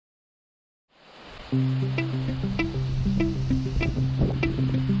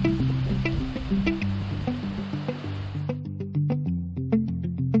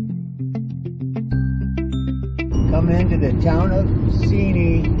town of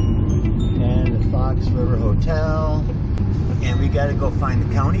Seney and the Fox River Hotel. And we gotta go find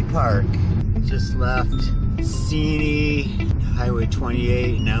the county park. Just left Seney, Highway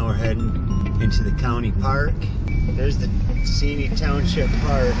 28, and now we're heading into the county park. There's the Seney Township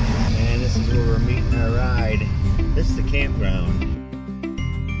Park, and this is where we're meeting our ride. This is the campground.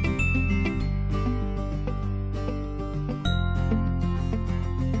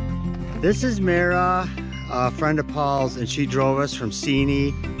 This is Mara, a friend of Paul's, and she drove us from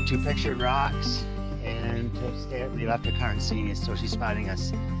Seney to Pictured Rocks, and we left her car in Seney, so she's spotting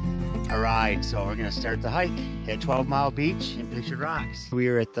us a ride. So we're gonna start the hike at 12 Mile Beach in Pictured Rocks. We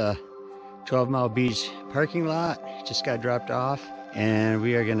are at the 12 Mile Beach parking lot, just got dropped off, and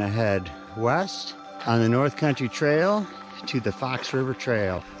we are gonna head west on the North Country Trail to the Fox River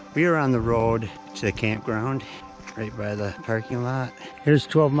Trail. We are on the road to the campground right by the parking lot. Here's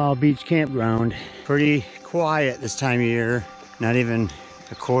 12 Mile Beach Campground. Pretty quiet this time of year. Not even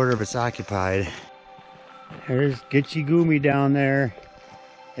a quarter of it's occupied. There's Gitchy Goomy down there.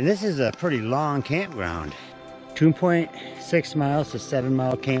 And this is a pretty long campground. 2.6 miles to 7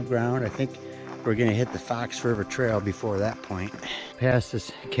 Mile campground. I think we're gonna hit the Fox River Trail before that point. Past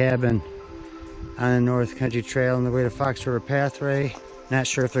this cabin on the North Country Trail on the way to Fox River Pathway. Not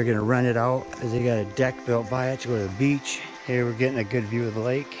sure if they're gonna rent it out, as they got a deck built by it to go to the beach. Here we're getting a good view of the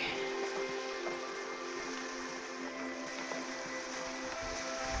lake.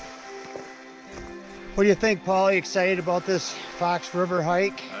 What do you think, Paul? Are you excited about this Fox River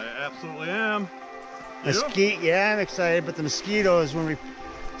hike? I absolutely am. Yeah, I'm excited, but the mosquitoes, when we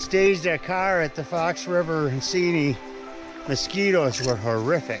staged our car at the Fox River in Seney, mosquitoes were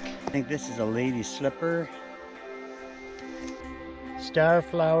horrific. I think this is a lady's slipper.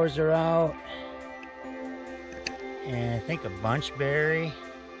 Starflowers are out, and I think a bunchberry,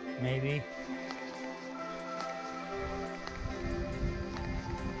 maybe.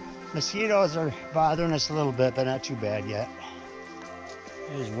 Mosquitoes are bothering us a little bit, but not too bad yet.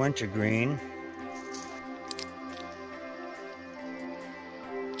 There's wintergreen.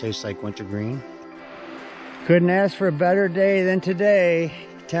 Tastes like wintergreen. Couldn't ask for a better day than today,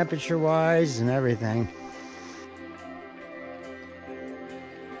 temperature-wise and everything.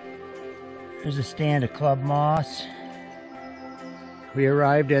 There's a stand of club moss. We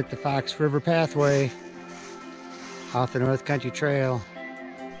arrived at the Fox River Pathway off the North Country Trail.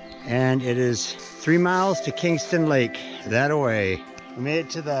 And it is 3 miles to Kingston Lake, that away. We made it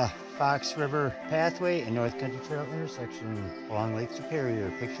to the Fox River Pathway and North Country Trail intersection along Lake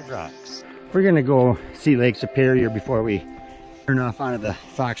Superior, Pictured Rocks. We're gonna go see Lake Superior before we turn off onto the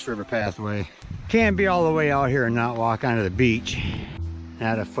Fox River Pathway. Can't be all the way out here and not walk onto the beach.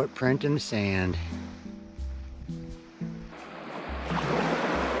 Not a footprint in the sand.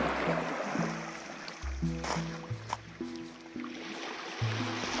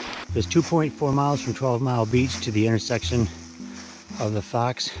 There's 2.4 miles from 12 Mile Beach to the intersection of the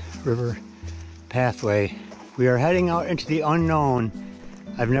Fox River Pathway. We are heading out into the unknown.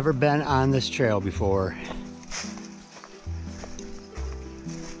 I've never been on this trail before.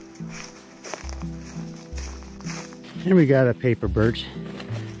 And we got a paper birch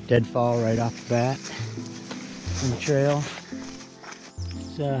deadfall right off the bat on the trail.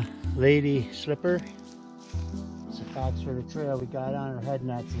 It's a lady slipper. It's a Fox River Trail. We got on our head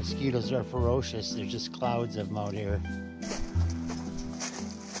nuts. Mosquitoes are ferocious. There's just clouds of them out here.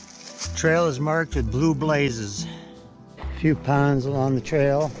 Trail is marked with blue blazes. A few ponds along the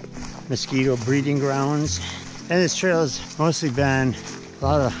trail. Mosquito breeding grounds. And this trail has mostly been a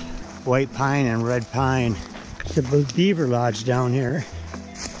lot of white pine and red pine. There's a beaver lodge down here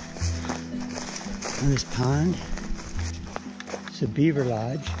on this pond. It's a beaver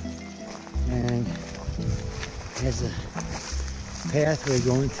lodge, and it has a pathway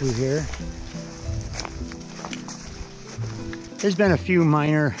going through here. There's been a few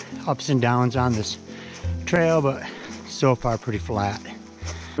minor ups and downs on this trail, but so far pretty flat.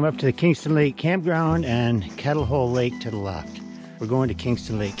 I'm up to the Kingston Lake Campground and Kettle Hole Lake to the left. We're going to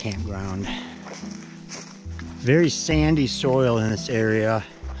Kingston Lake Campground. Very sandy soil in this area.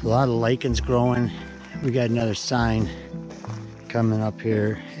 A lot of lichens growing. We got another sign coming up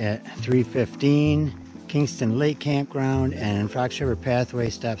here at 315 Kingston Lake Campground and Fox River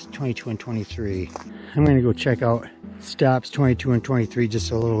Pathway stops 22 and 23. I'm gonna go check out stops 22 and 23 just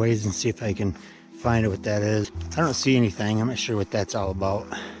a little ways and see if I can find out what that is. I don't see anything. I'm not sure what that's all about.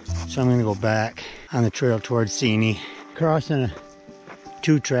 So I'm gonna go back on the trail towards Seney. Crossing a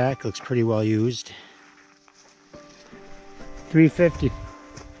 2-track, looks pretty well used. 350.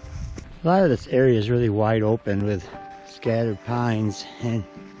 A lot of this area is really wide open with scattered pines, and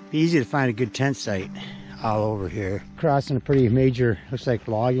it'd be easy to find a good tent site all over here. Crossing a pretty major, looks like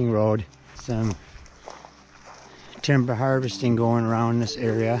logging road. Some timber harvesting going around this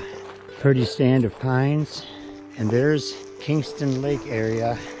area. Pretty stand of pines. And there's Kingston Lake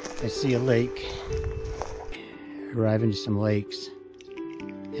area. I see a lake. Arriving to some lakes.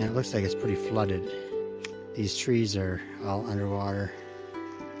 And it looks like it's pretty flooded. These trees are all underwater.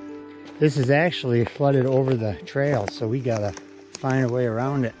 This is actually flooded over the trail, so we gotta find a way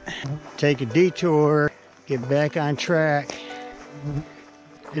around it. Take a detour, get back on track.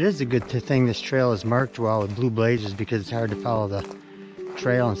 It is a good thing this trail is marked well with blue blazes because it's hard to follow the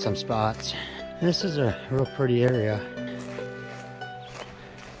trail in some spots. And this is a real pretty area.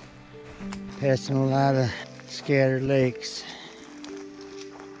 Passing a lot of scattered lakes.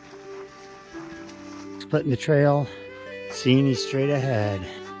 Splitting the trail, Seney straight ahead,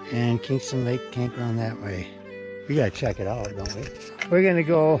 and Kingston Lake Campground that way. We gotta check it out, don't we? We're gonna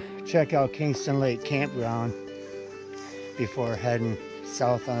go check out Kingston Lake Campground before heading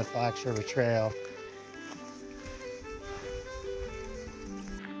south on the Fox River Trail.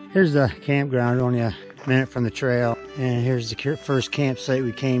 Here's the campground, only a minute from the trail. And here's the first campsite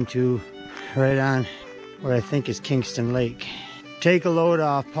we came to, right on what I think is Kingston Lake. Take a load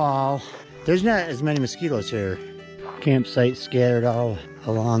off, Paul. There's not as many mosquitoes here. Campsites scattered all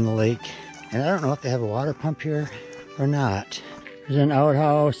along the lake. And I don't know if they have a water pump here or not. There's an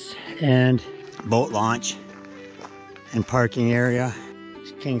outhouse and boat launch and parking area.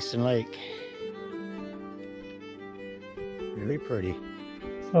 It's Kingston Lake. Really pretty.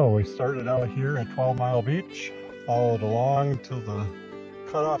 So we started out here at 12 Mile Beach, followed along to the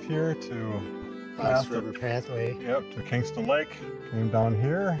cutoff here to Fox River Pathway. Yep, to Kingston Lake. Came down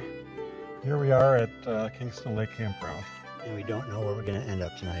here. Here we are at Kingston Lake Campground. And we don't know where we're going to end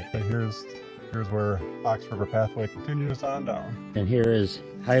up tonight. And here's where Fox River Pathway continues on down. And here is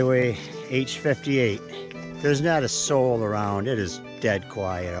Highway H58. There's not a soul around. It is dead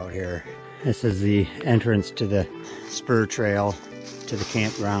quiet out here. This is the entrance to the spur trail to the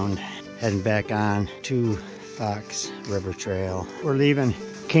campground. Heading back on to Fox River Trail. We're leaving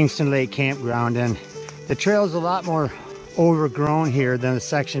Kingston Lake Campground, and the trail is a lot more overgrown here than the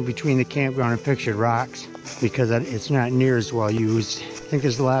section between the campground and Pictured Rocks because it's not near as well used. I think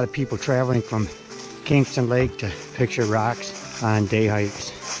there's a lot of people traveling from Kingston Lake to Pictured Rocks on day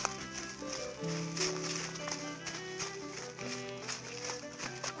hikes.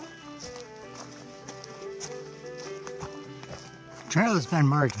 The trail has been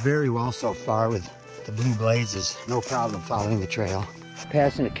marked very well so far with the blue blazes. No problem following the trail.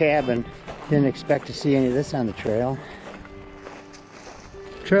 Passing a cabin, didn't expect to see any of this on the trail.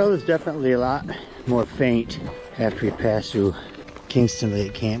 Trail is definitely a lot more faint after we pass through Kingston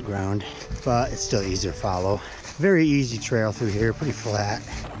Lake Campground, but it's still easy to follow. Very easy trail through here, pretty flat.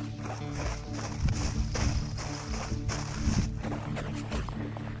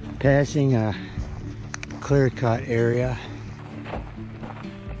 Passing a clear-cut area.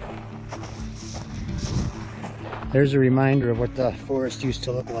 There's a reminder of what the forest used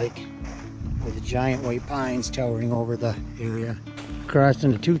to look like, with the giant white pines towering over the area.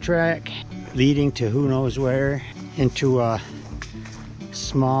 Crossing the 2-track, leading to who knows where, into a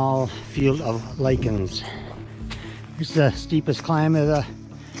small field of lichens. It's the steepest climb of the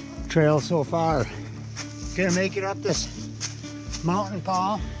trail so far. Gonna make it up this mountain,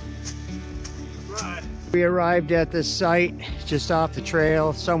 Paul. Right. We arrived at this site just off the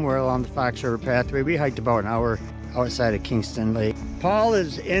trail, somewhere along the Fox River Pathway. We hiked about an hour outside of Kingston Lake. Paul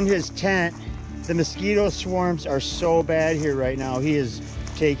is in his tent. The mosquito swarms are so bad here right now. He is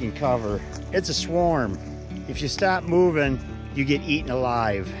taking cover. It's a swarm. If you stop moving, you get eaten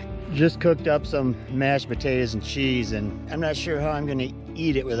alive. Just cooked up some mashed potatoes and cheese, and I'm not sure how I'm gonna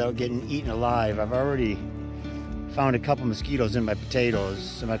eat it without getting eaten alive. I've already found a couple mosquitoes in my potatoes,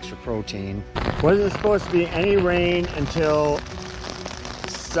 some extra protein. Wasn't supposed to be any rain until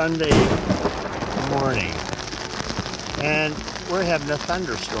Sunday morning. And we're having a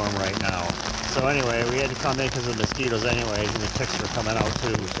thunderstorm right now. So anyway, we had to come in because of the mosquitoes anyways, and the ticks were coming out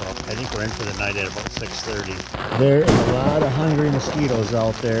too. So I think we're in for the night at about 6:30. There is a lot of hungry mosquitoes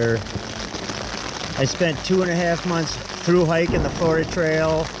out there. I spent 2.5 months through hiking the Florida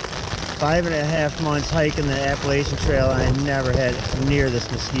Trail, 5.5 months hiking the Appalachian Trail, and I never had near this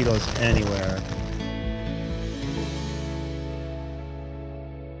mosquitoes anywhere.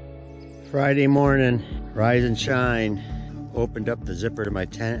 Friday morning, rise and shine. Opened up the zipper to my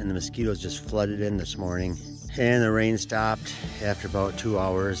tent and the mosquitoes just flooded in this morning. And the rain stopped after about 2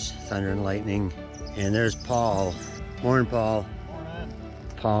 hours, thunder and lightning. And there's Paul. Morning, Paul. Morning.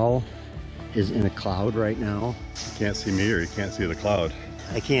 Paul is in a cloud right now. You can't see me or you can't see the cloud.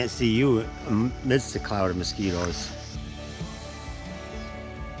 I can't see you amidst the cloud of mosquitoes.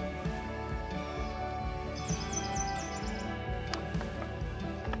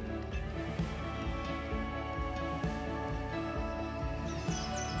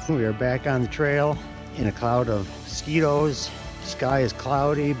 We are back on the trail in a cloud of mosquitoes. Sky is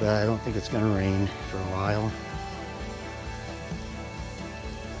cloudy, but I don't think it's going to rain for a while.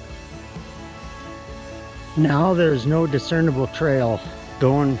 Now there's no discernible trail.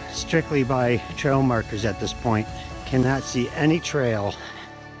 Going strictly by trail markers at this point. Cannot see any trail.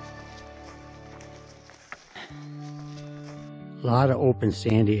 A lot of open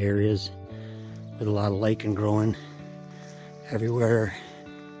sandy areas with a lot of lichen growing everywhere.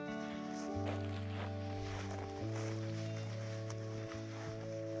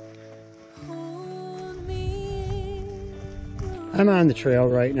 I'm on the trail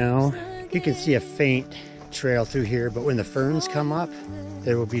right now. You can see a faint trail through here, but when the ferns come up,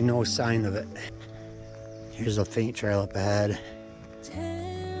 there will be no sign of it. Here's a faint trail up ahead.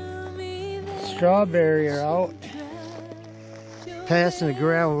 Strawberry are out, passing a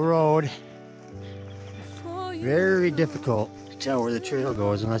gravel road. Very difficult to tell where the trail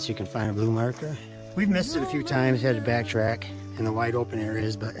goes unless you can find a blue marker. We've missed it a few times, had to backtrack in the wide open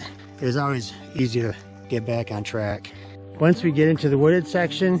areas, but it was always easy to get back on track. Once we get into the wooded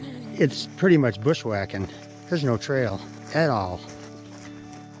section, it's pretty much bushwhacking. There's no trail at all.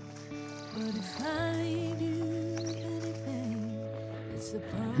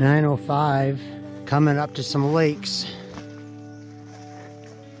 9:05, coming up to some lakes.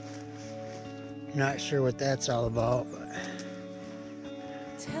 Not sure what that's all about, but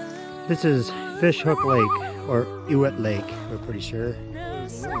this is Fish Hook Lake, or Ewett Lake, we're pretty sure.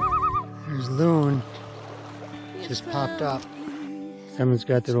 There's loon. Just popped up. Someone's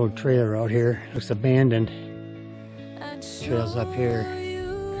got their old trailer out here. Looks abandoned. Trails up here.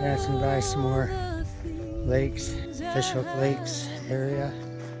 Passing by some more lakes. Fish Hook Lakes area.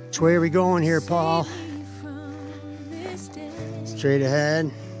 Which way are we going here, Paul? Straight ahead.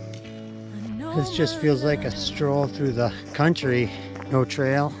 This just feels like a stroll through the country. No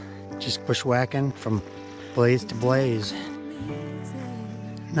trail. Just bushwhacking from blaze to blaze.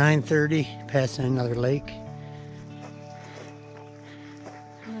 9:30, passing another lake.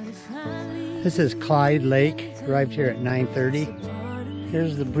 This is Clyde Lake, arrived here at 9:30.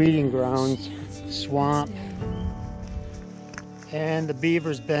 Here's the breeding grounds, swamp. And the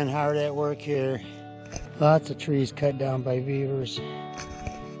beaver's been hard at work here. Lots of trees cut down by beavers.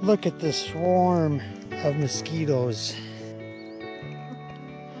 Look at this swarm of mosquitoes.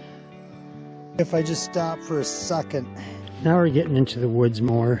 If I just stop for a second. Now we're getting into the woods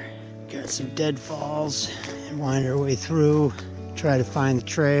more. Got some deadfalls and wind our way through. Try to find the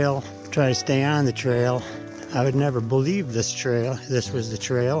trail. Try to stay on the trail. I would never believe this was the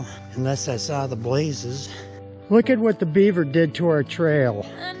trail, unless I saw the blazes. Look at what the beaver did to our trail.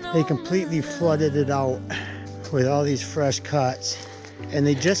 They completely flooded it out with all these fresh cuts. And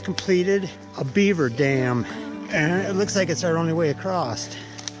they just completed a beaver dam. And it looks like it's our only way across.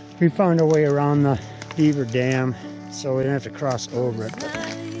 We found a way around the beaver dam, so we don't have to cross over it.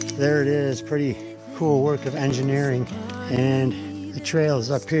 But there it is, pretty cool work of engineering. And the trail is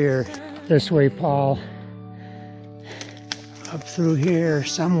up here. This way, Paul. Up through here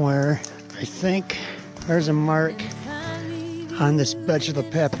somewhere, I think. There's a mark on this bench of the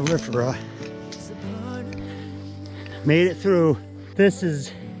papyrifera. Made it through. This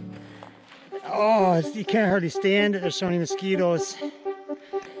is, oh, you can't hardly stand it. There's so many mosquitoes.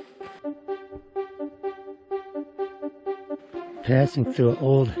 Passing through an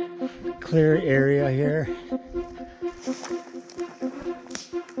old clear area here.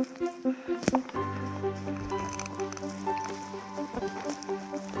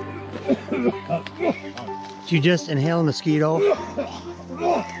 Did you just inhale a mosquito?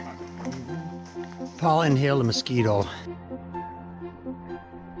 Paul inhaled a mosquito.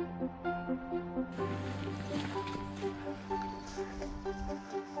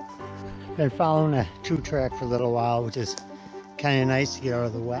 Been following a true track for a little while, which is kind of nice to get out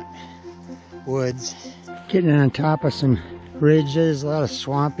of the wet woods. Getting on top of some ridges, a lot of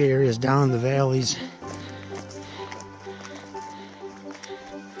swampy areas down in the valleys.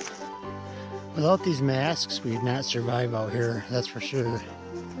 Without these masks, we'd not survive out here, that's for sure.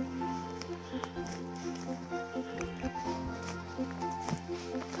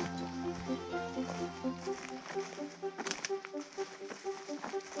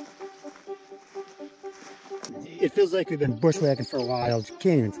 It feels like we've been bushwhacking for a while. You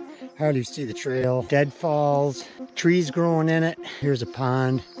can't even hardly see the trail. Deadfalls, trees growing in it. Here's a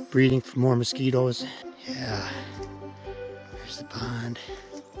pond, breeding for more mosquitoes. Yeah, there's the pond.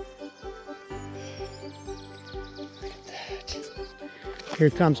 Look at that. Here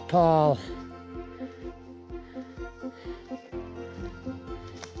comes Paul.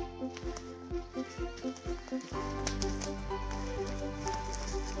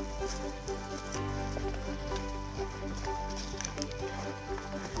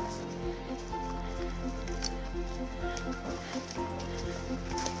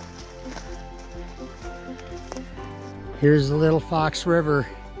 Here's the Little Fox River.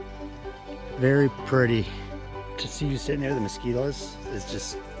 Very pretty. To see you sitting there, the mosquitoes, is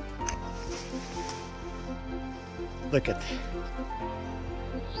just... Look at that.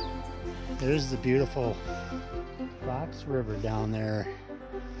 There's the beautiful Fox River down there.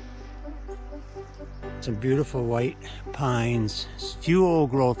 Some beautiful white pines. Few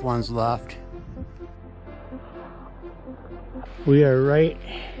old growth ones left. We are right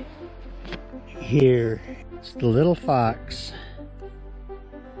here. It's the Little Fox.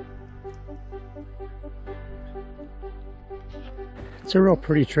 It's a real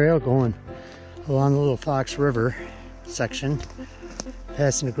pretty trail going along the Little Fox River section.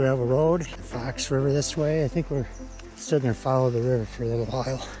 Passing the gravel road, the Fox River this way. I think we're still gonna follow the river for a little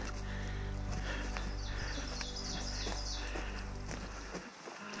while.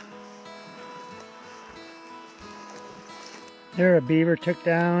 There a beaver took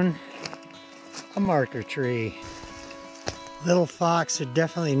down a marker tree. Little Fox would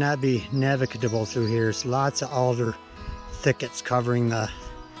definitely not be navigable through here. There's lots of alder thickets covering the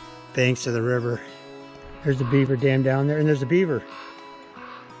banks of the river. There's a beaver dam down there, and there's a beaver.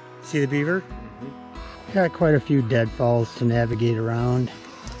 See the beaver? Got quite a few deadfalls to navigate around.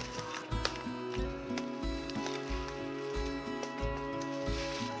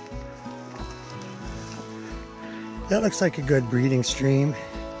 That looks like a good breeding stream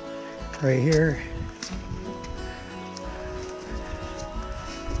right here.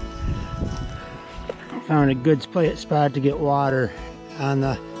 Found a good spot to get water on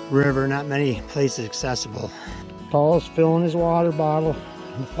the river. Not many places accessible. Paul's filling his water bottle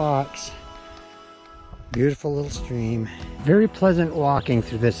in the Fox. Beautiful little stream. Very pleasant walking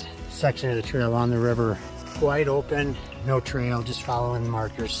through this section of the trail on the river. Wide open, no trail, just following the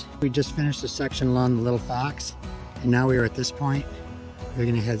markers. We just finished the section along the Little Fox, and now we are at this point. We're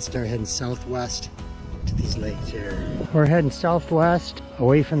gonna start heading southwest to these lakes here. We're heading southwest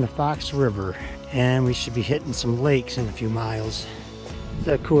away from the Fox River, and we should be hitting some lakes in a few miles. It's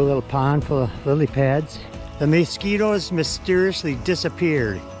a cool little pond full of lily pads. The mosquitoes mysteriously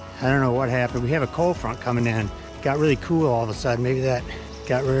disappeared. I don't know what happened. We have a cold front coming in. It got really cool all of a sudden. Maybe that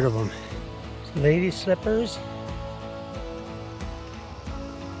got rid of them. Lady slippers.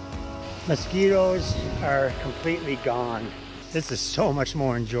 Mosquitoes are completely gone. This is so much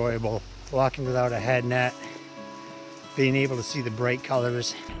more enjoyable. Walking without a head net, being able to see the bright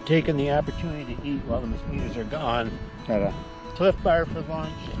colors, taking the opportunity to eat while the mosquitoes are gone. Got a Cliff Bar for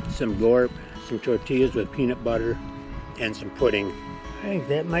lunch, some gorp, some tortillas with peanut butter, and some pudding. I think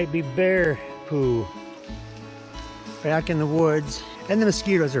that might be bear poo. Back in the woods, and the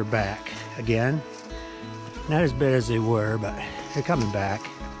mosquitoes are back again. Not as bad as they were, but they're coming back.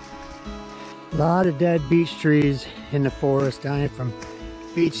 A lot of dead beech trees in the forest, dying from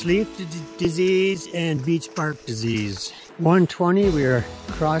beech leaf disease and beech bark disease. 120, we are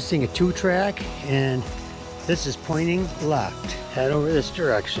crossing a 2-track, and this is pointing left. Head over this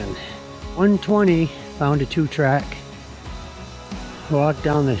direction. 120, found a 2-track. Walked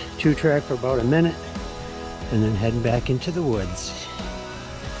down the 2-track for about a minute, and then heading back into the woods.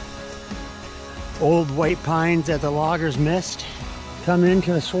 Old white pines that the loggers missed. Coming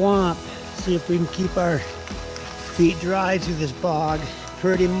into a swamp. See if we can keep our feet dry through this bog.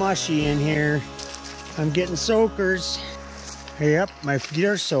 Pretty mushy in here. I'm getting soakers. Yep, my feet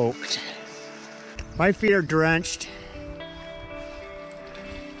are soaked. My feet are drenched.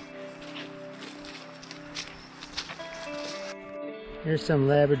 Here's some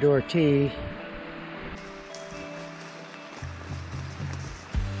Labrador tea.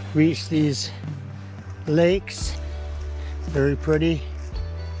 Reach these lakes. Very pretty.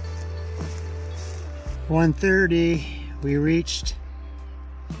 1:30, we reached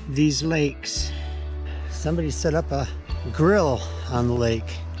these lakes. Somebody set up a grill on the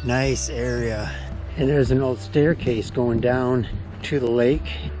lake. Nice area. And there's an old staircase going down to the lake.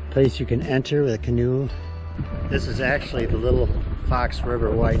 Place you can enter with a canoe. This is actually the Little Fox River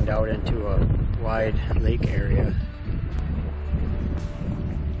widened out into a wide lake area.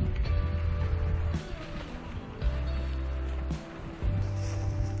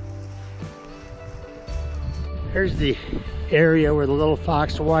 Here's the area where the Little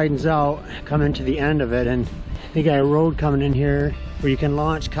Fox widens out, coming to the end of it, and They got a road coming in here where you can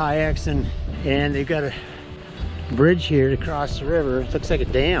launch kayaks, and they've got a bridge here to cross the river. It looks like a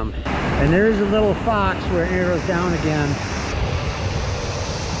dam. And there's a little fox where it arrows down again.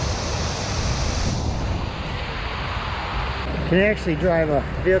 You can actually drive a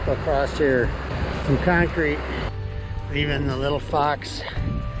vehicle across here from concrete, leaving the little fox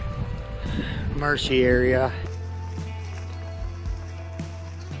marshy area.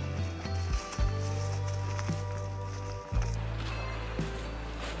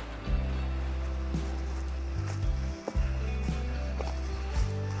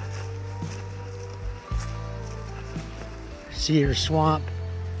 Cedar swamp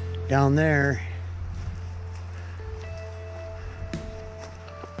down there.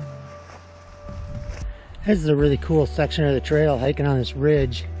 This is a really cool section of the trail, hiking on this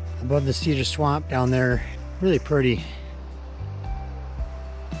ridge above the cedar swamp down there. Really pretty.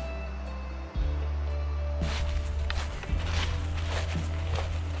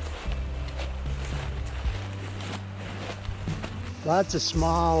 Lots of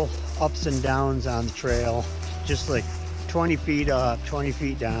small ups and downs on the trail, just like 20 feet up, 20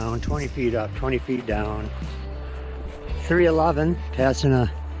 feet down, 20 feet up, 20 feet down. 311, passing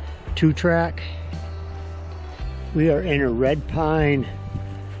a 2-track. We are in a red pine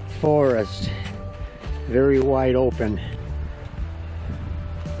forest, very wide open.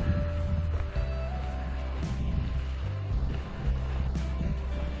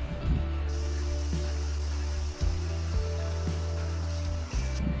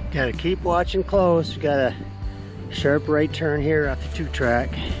 Gotta keep watching close. We got a sharp right turn here off the 2-track.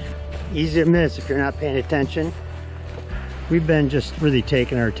 Easy to miss if you're not paying attention. We've been just really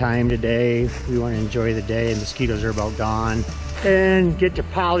taking our time today. We want to enjoy the day. Mosquitoes are about gone. And get to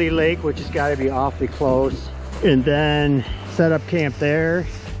Polly Lake, which has got to be awfully close. And then set up camp there.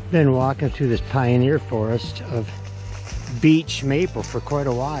 Been walking through this pioneer forest of beech maple for quite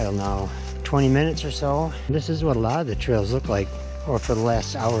a while now. 20 minutes or so. This is what a lot of the trails look like, or for the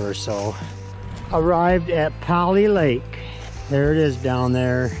last hour or so. Arrived at Polly Lake. There it is down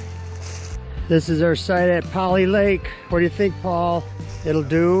there. This is our site at Polly Lake. What do you think, Paul? It'll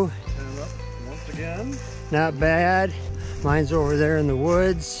do? And up once again. Not bad. Mine's over there in the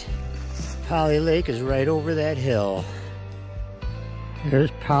woods. Polly Lake is right over that hill.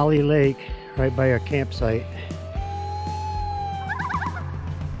 There's Polly Lake, right by our campsite.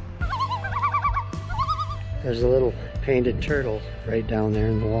 There's a little painted turtle right down there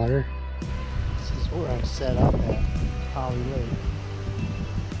in the water. This is where I'm set up at Polly Lake.